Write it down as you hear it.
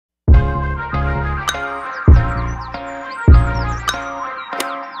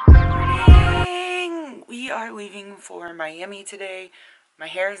are leaving for Miami today. My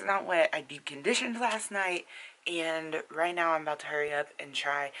hair is not wet. I deep conditioned last night, and right now I'm about to hurry up and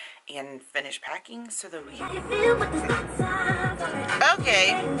try and finish packing so that we can...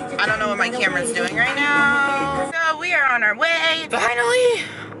 Okay, I don't know what my camera's doing right now. So we are on our way. Finally,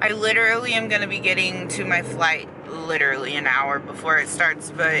 I literally am gonna be getting to my flight literally an hour before it starts,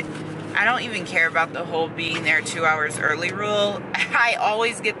 but I don't even care about the whole being there 2 hours early rule. I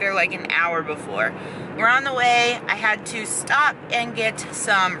always get there like an hour before. We're on the way. I had to stop and get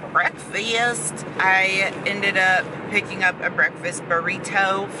some breakfast. I ended up picking up a breakfast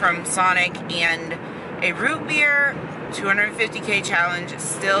burrito from Sonic and a root beer. 250K challenge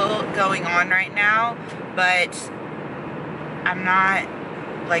still going on right now, but I'm not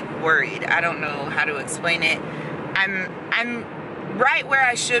like worried. I don't know how to explain it. I'm right where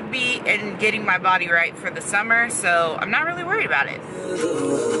I should be and getting my body right for the summer, so I'm not really worried about it.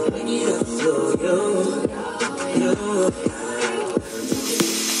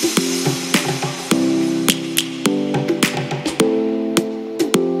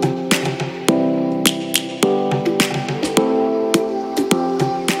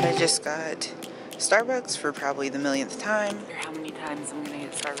 I just got Starbucks for probably the millionth time. How many times I'm gonna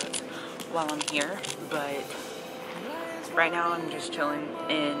get Starbucks while I'm here, but right now I'm just chilling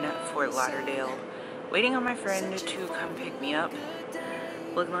in Fort Lauderdale, waiting on my friend to come pick me up,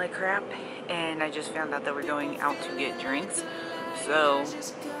 looking like crap, and I just found out that we're going out to get drinks, so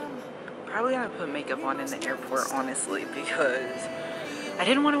probably gonna put makeup on in the airport, honestly, because I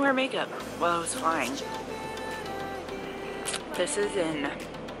didn't want to wear makeup while I was flying. This is in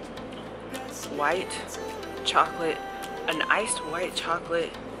white chocolate, an iced white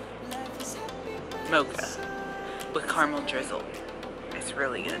chocolate mocha with caramel drizzle. It's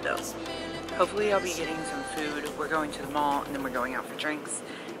really good though. Hopefully I'll be getting some food. We're going to the mall and then we're going out for drinks,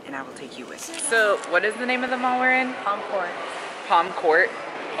 and I will take you with me. So what is the name of the mall we're in? Palm Court. Palm Court.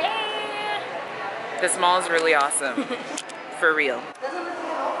 Hey! This mall is really awesome. For real. Doesn't look like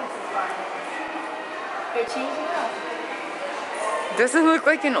an open so far. They're changing up. Doesn't look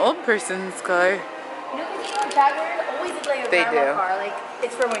like an old person's car. You know, Jaguars always look like a grandma car. Like,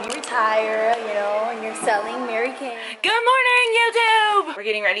 it's for when you retire, you know, and you're selling Mary Kay. Good morning, YouTube! We're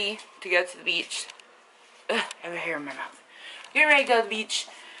getting ready to go to the beach. Ugh, I have a hair in my mouth. Getting ready to go to the beach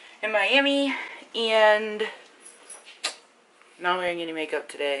in Miami, and not wearing any makeup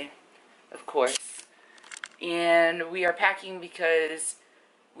today, of course. And we are packing because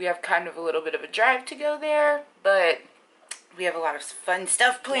we have kind of a little bit of a drive to go there, but we have a lot of fun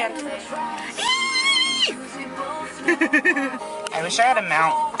stuff planned today. I wish I had a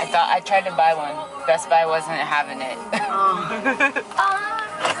mount. I tried to buy one. Best Buy wasn't having it.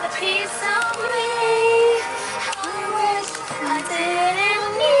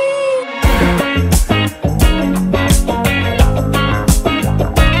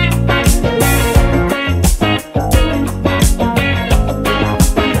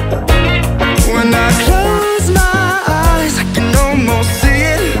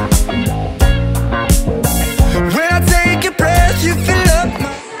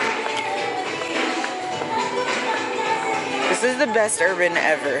 This is the best urban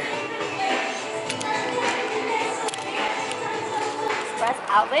ever. Best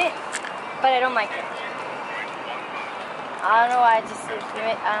outlet, but I don't like it. I don't know why, I don't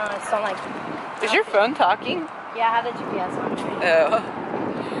know, I just don't like it. Is your phone talking? Yeah, I have the GPS on. Oh.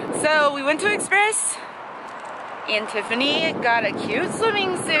 So we went to Express, and Tiffany got a cute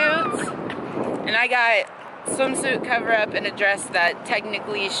swimming suit, and I got swimsuit cover-up and a dress that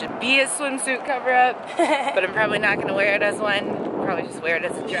technically should be a swimsuit cover-up, but I'm probably not going to wear it as one. Probably just wear it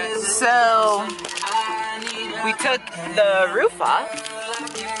as a dress. So we took the roof off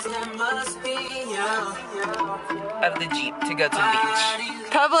of the Jeep to go to the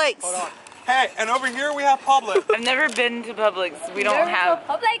beach. Publix! Hold on. Hey, and over here we have Publix. I've never been to Publix. We don't have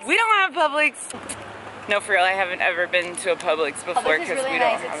Publix. No, for real, I haven't ever been to a Publix before because really we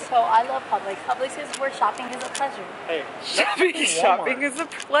don't nice. have So I love Publix. Publix is where shopping is a pleasure. Hey, shopping is a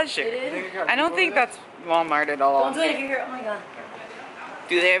pleasure. It is? I don't think that's Walmart at all. Don't do it if you're here. Oh my god.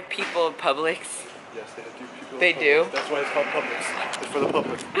 Do they have people at Publix? Yes, they do. People they do? That's why it's called Publix. It's for the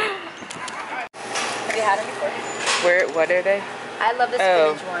public. Have you had them before? What are they? I love the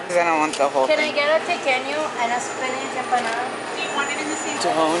spinach ones. Because I don't want the whole Can thing. I get a pequeño and a spinach empanada? Do you want it in the same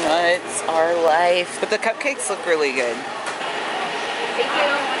Donuts are life. But the cupcakes look really good. Thank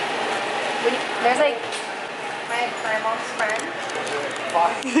you. There's like my grandma's friend.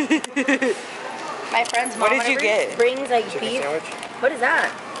 My friend's mom. What did you get? Brings like Chicken beef. sandwich? What is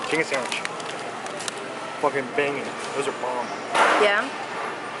that? Chicken sandwich. Fucking banging. Those are bomb. Yeah.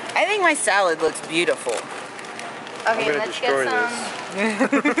 I think my salad looks beautiful. Okay, let's get some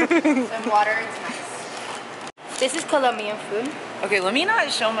water. It's nice. This is Colombian food. Okay, let me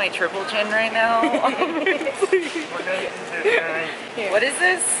not show my triple chin right now. What is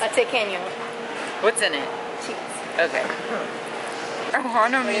this? A tequeño. What's in it? Cheese. Okay. I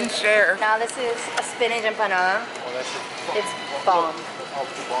want to share. Now this is a spinach empanada. It's bomb.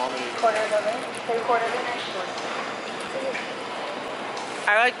 Quarter of it. 3/4 of it.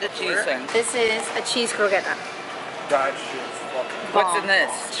 I like the cheese thing. This is a cheese croqueta. What's in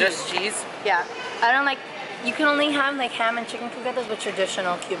this? Just cheese? Yeah. I don't like. You can only have like ham and chicken croquetas with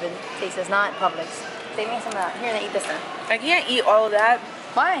traditional Cuban tastes, not Publix. Save me some of that. Here, then eat this then. I can't eat all of that.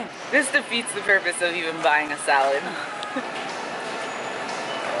 Why? This defeats the purpose of even buying a salad.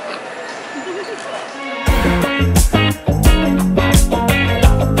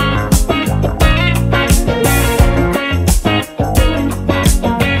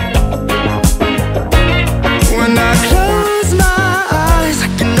 When I close my eyes, I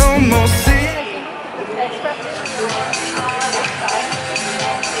can almost see.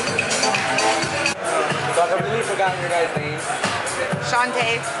 So I completely forgot your guys' names.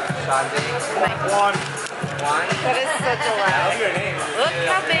 Shante. Shante. Juan. Juan. That is such a laugh. What's your name? Look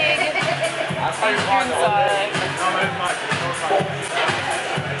how big. I'll call you Juan.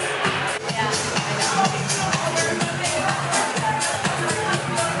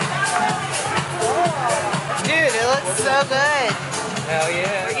 Dude, it looks so good. Hell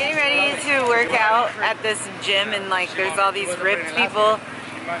yeah. We're getting ready to work out at this gym and like there's all these ripped people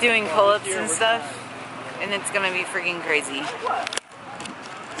doing pull-ups and stuff. And it's gonna be freaking crazy. So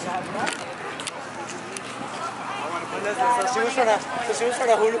she was trying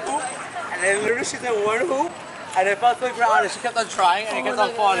to hula hoop, and then literally she did one hoop, and it fell to the ground, and she kept on trying, and it kept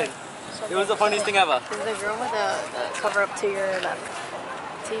on falling. It was the funniest thing ever. This is the girl with the cover up to your left.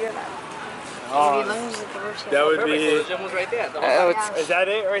 To your left. Oh, that would Perfect. be. So the gym was right there. The whole time. Is that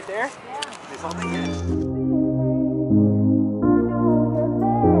it right there? This whole thing, yeah.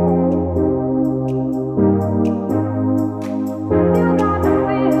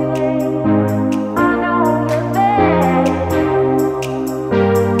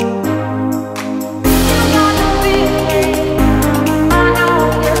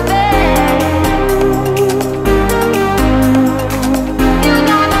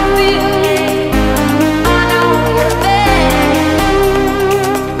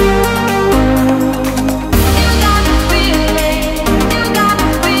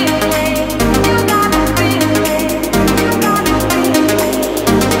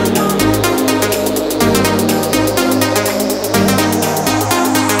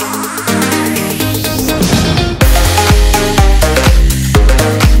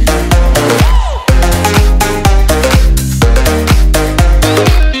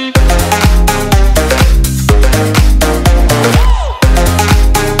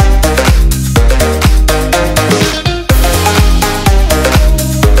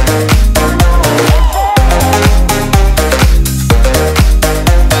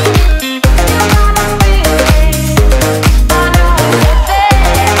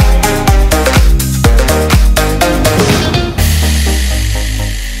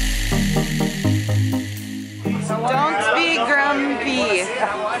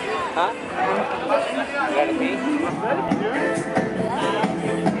 Huh? You gotta pee?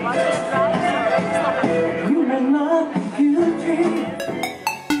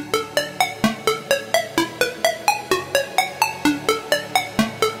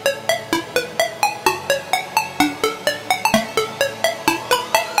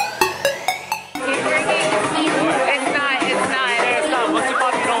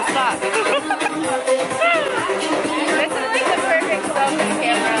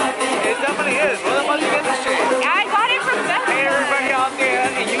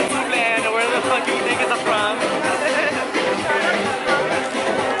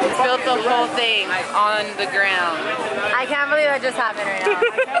 The whole thing on the ground. I can't believe that just happened right now.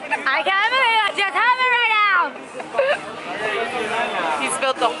 I can't believe that just happened right now. He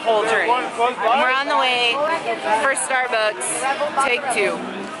spilled the whole drink. And we're on the way for Starbucks. Take 2.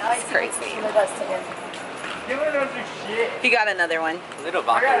 It's crazy. He got another one. A little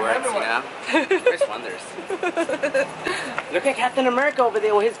vodka works, you know? There's wonders. Look at Captain America over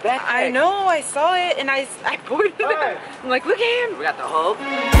there with his backpack. I know, I saw it and I pointed it out. I'm like, look at him. We got the Hulk.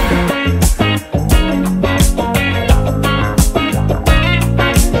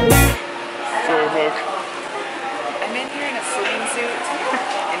 I'm in here in a swimming suit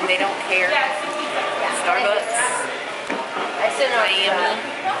and they don't care. Starbucks. Miami.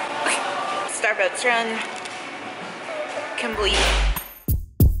 Starbucks run. Complete.